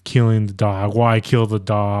killing the dog? Why kill the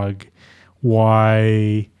dog?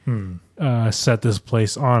 Why set this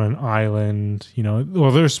place on an island?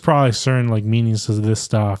 Well, there's probably certain like meanings to this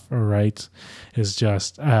stuff, all right? It's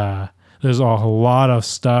just there's a lot of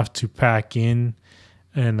stuff to pack in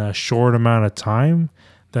a short amount of time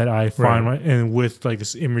that I find and with like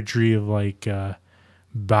this imagery of like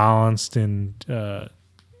balanced and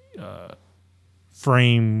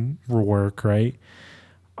framework, right?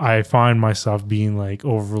 I find myself being like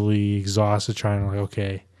overly exhausted trying to like,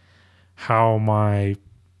 okay,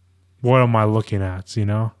 what am I looking at,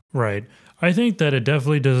 Right. I think that it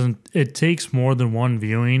definitely it takes more than one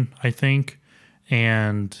viewing, I think.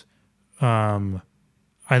 And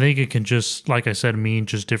I think it can just, like I said, mean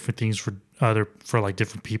just different things for like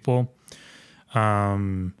different people.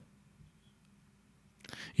 I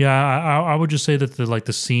would just say that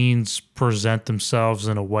the scenes present themselves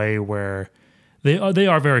in a way where they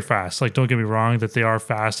are very fast. Like, don't get me wrong, that they are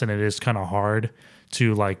fast, and it is kind of hard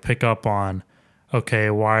to like pick up on. Okay,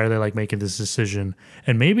 why are they like making this decision?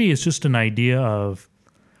 And maybe it's just an idea of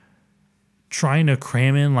trying to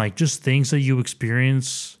cram in like just things that you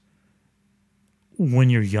experience when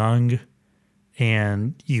you're young,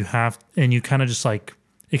 and you kind of just like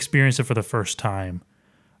experience it for the first time,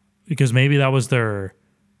 because maybe that was their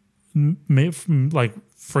like,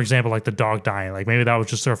 for example, like the dog dying, like maybe that was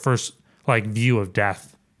just their first like view of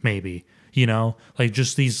death, maybe, like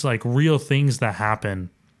just these like real things that happen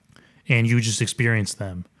and you just experience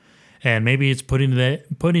them. And maybe it's putting it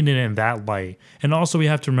in that light. And also we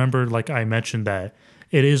have to remember, like I mentioned, that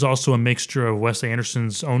it is also a mixture of Wes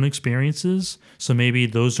Anderson's own experiences. So maybe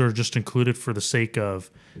those are just included for the sake of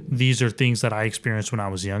these are things that I experienced when I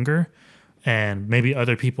was younger, and maybe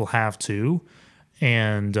other people have too.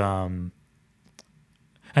 And I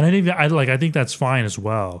think that's fine as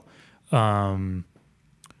well.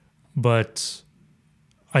 But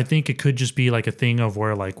I think it could just be like a thing of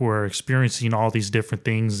where like we're experiencing all these different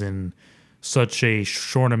things in such a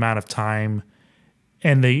short amount of time,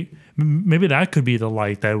 and maybe that could be the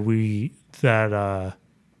light that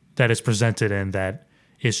that is presented in, that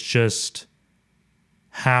it's just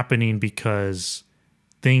happening because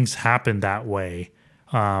things happen that way,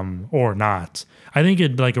 or not. I think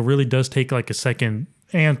it really does take like a second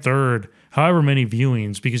and third, however many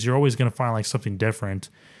viewings, because you're always going to find like something different.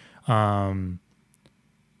 But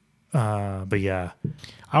yeah,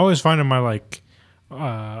 I always find in my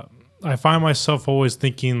I find myself always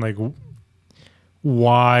thinking like,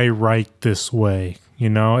 why write this way?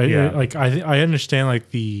 I understand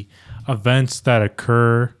like the events that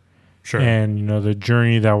occur, sure, and the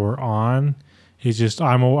journey that we're on. It's just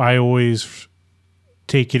I always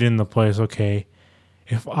take it in the place. Okay,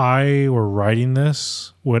 if I were writing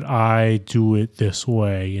this, would I do it this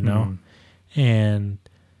way? And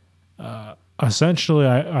essentially,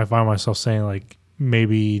 I find myself saying like,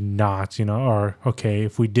 maybe not, or okay,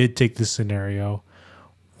 if we did take this scenario,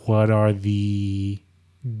 what are the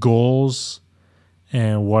goals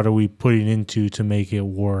and what are we putting into to make it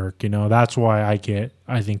work? That's why I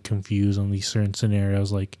think confused on these certain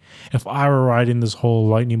scenarios. Like, if I were writing this whole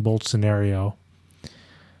lightning bolt scenario,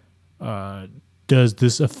 does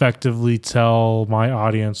this effectively tell my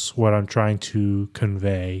audience what I'm trying to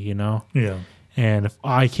convey? Yeah. And if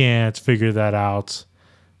I can't figure that out,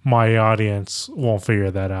 my audience won't figure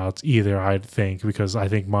that out either, I think, because I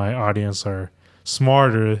think my audience are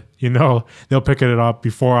smarter, they'll pick it up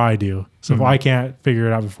before I do. So if I can't figure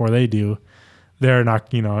it out before they do, they're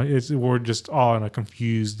not, we're just all in a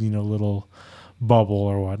confused, little bubble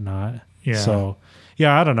or whatnot. Yeah. So,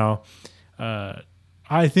 yeah, I don't know.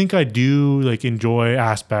 I think I do like enjoy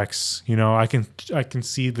aspects, I can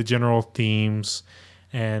see the general themes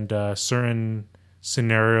and certain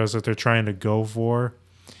scenarios that they're trying to go for.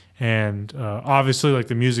 And obviously, like,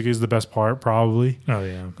 the music is the best part, probably. Oh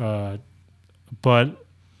yeah. But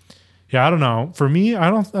yeah, I don't know. For me, I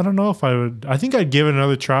don't know if I would. I think I'd give it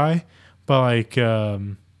another try, but like, I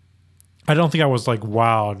don't think I was like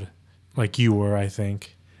wowed like you were, I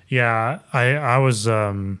think. Yeah, I was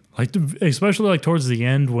like, especially like towards the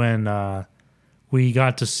end when we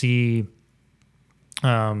got to see,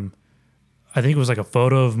 I think it was like a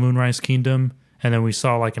photo of Moonrise Kingdom, and then we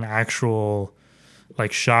saw like an actual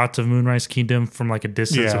like shots of Moonrise Kingdom from like a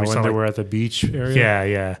distance. Yeah, and we when saw, they like, were at the beach area. Yeah,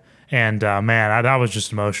 yeah. And man, that was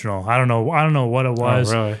just emotional. I don't know what it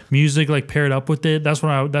was. Oh, really? Music like paired up with it. That's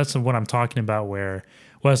what I'm talking about. Where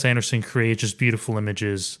Wes Anderson creates just beautiful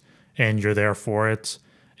images, and you're there for it.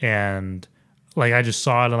 And like I just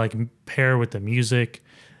saw it like pair with the music,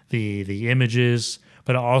 the images,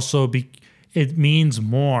 but also it means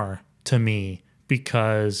more to me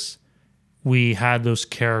because we had those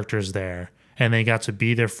characters there, and they got to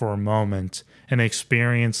be there for a moment and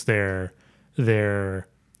experience their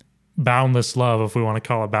boundless love, if we want to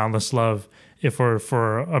call it boundless love, if we're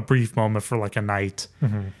for a brief moment, for like a night.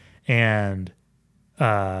 Mm-hmm. And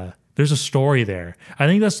there's a story there. I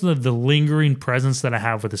think that's the lingering presence that I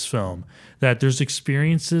have with this film, that there's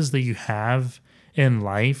experiences that you have in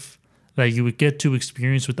life that you would get to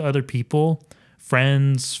experience with other people,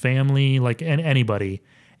 friends, family, like anybody.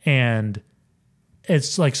 And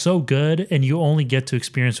it's like so good, and you only get to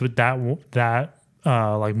experience with that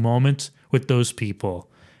like moment with those people.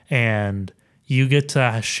 And you get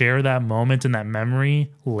to share that moment and that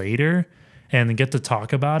memory later and get to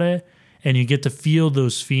talk about it, and you get to feel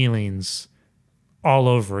those feelings all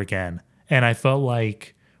over again. And I felt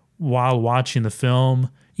like while watching the film,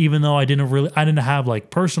 even though I didn't have like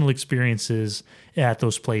personal experiences at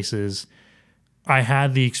those places, I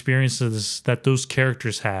had the experiences that those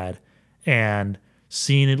characters had, and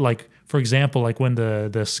seeing it, like, for example, like when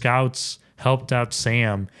the scouts helped out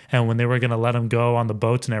Sam and when they were going to let him go on the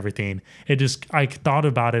boats and everything, I thought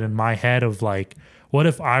about it in my head of like, what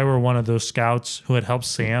if I were one of those scouts who had helped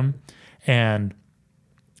Sam and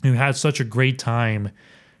who had such a great time,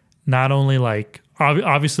 not only like,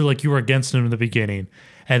 obviously like you were against him in the beginning,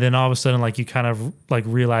 and then all of a sudden like you kind of like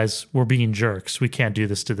realize we're being jerks. We can't do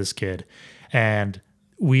this to this kid. And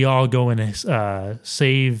we all go and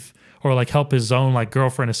save or like help his own like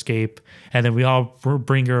girlfriend escape, and then we all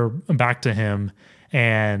bring her back to him,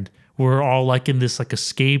 and we're all like in this like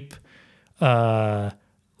escape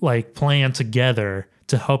like plan together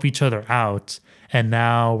to help each other out, and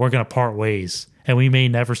now we're gonna part ways and we may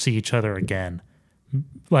never see each other again.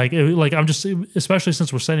 Like I'm just, especially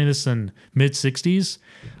since we're setting this in mid 60s,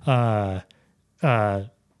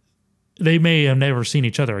 they may have never seen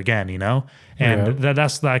each other again, you know? And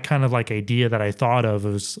that's that kind of like idea that I thought of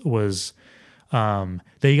was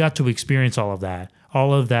they got to experience all of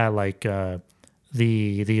that like the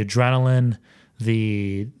adrenaline,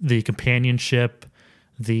 the companionship,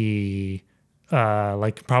 the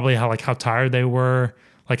like probably how tired they were,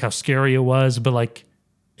 like how scary it was, but like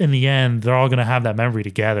in the end they're all gonna have that memory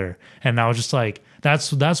together. And I was just like,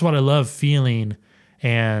 that's what I love feeling.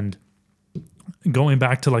 And going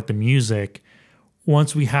back to like the music,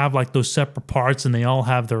 once we have like those separate parts and they all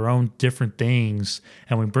have their own different things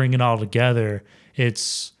and we bring it all together,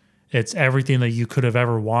 it's everything that you could have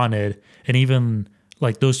ever wanted. And even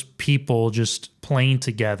like those people just playing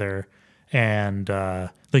together and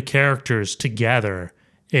the characters together,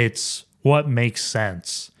 it's what makes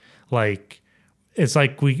sense. Like it's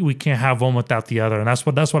like we can't have one without the other. And that's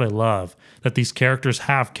what I love, that these characters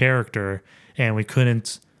have character and we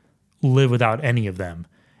couldn't live without any of them.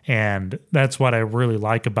 And that's what I really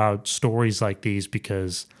like about stories like these,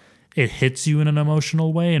 because it hits you in an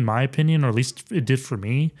emotional way, in my opinion, or at least it did for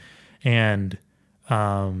me. And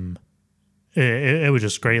it was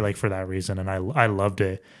just great, like for that reason. And I loved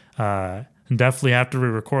it. And definitely after we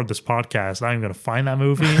record this podcast, I'm going to find that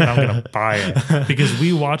movie and I'm going to buy it, because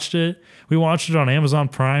we watched it on Amazon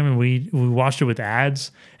Prime, and we watched it with ads.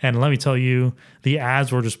 And let me tell you, the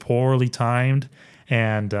ads were just poorly timed.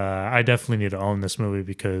 And I definitely need to own this movie,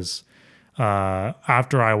 because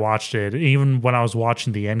after I watched it, even when I was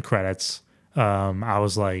watching the end credits, I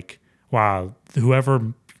was like, wow,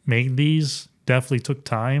 whoever made these definitely took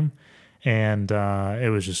time. And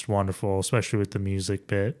it was just wonderful, especially with the music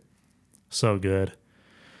bit. So good.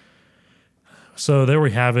 So there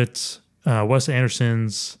we have it. Wes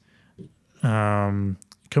Anderson's coming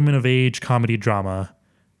of age comedy drama,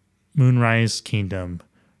 Moonrise Kingdom.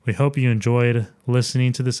 We hope you enjoyed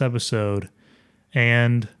listening to this episode,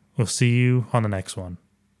 and we'll see you on the next one.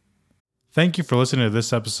 Thank you for listening to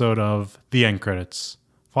this episode of The End Credits.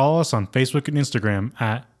 Follow us on Facebook and Instagram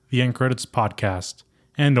at The End Credits Podcast,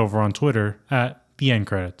 and over on Twitter at The End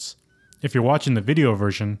Credits. If you're watching the video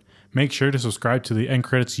version, make sure to subscribe to the End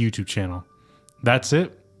Credits YouTube channel. That's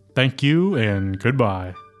it. Thank you and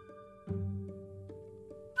goodbye.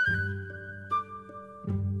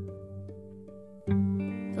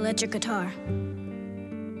 Electric guitar.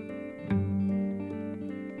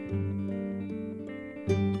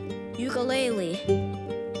 Ukulele.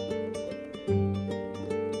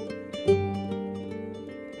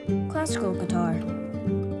 Classical guitar.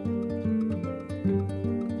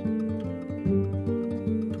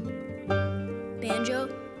 Banjo.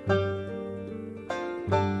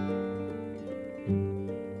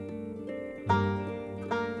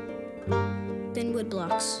 Thin wood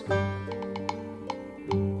blocks.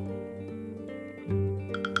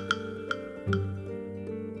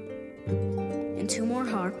 And 2 more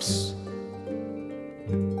harps.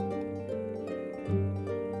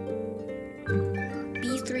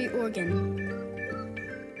 B3 organ.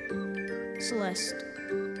 Celeste.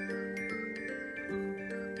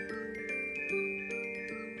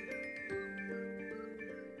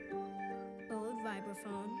 Bowed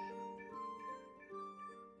vibraphone.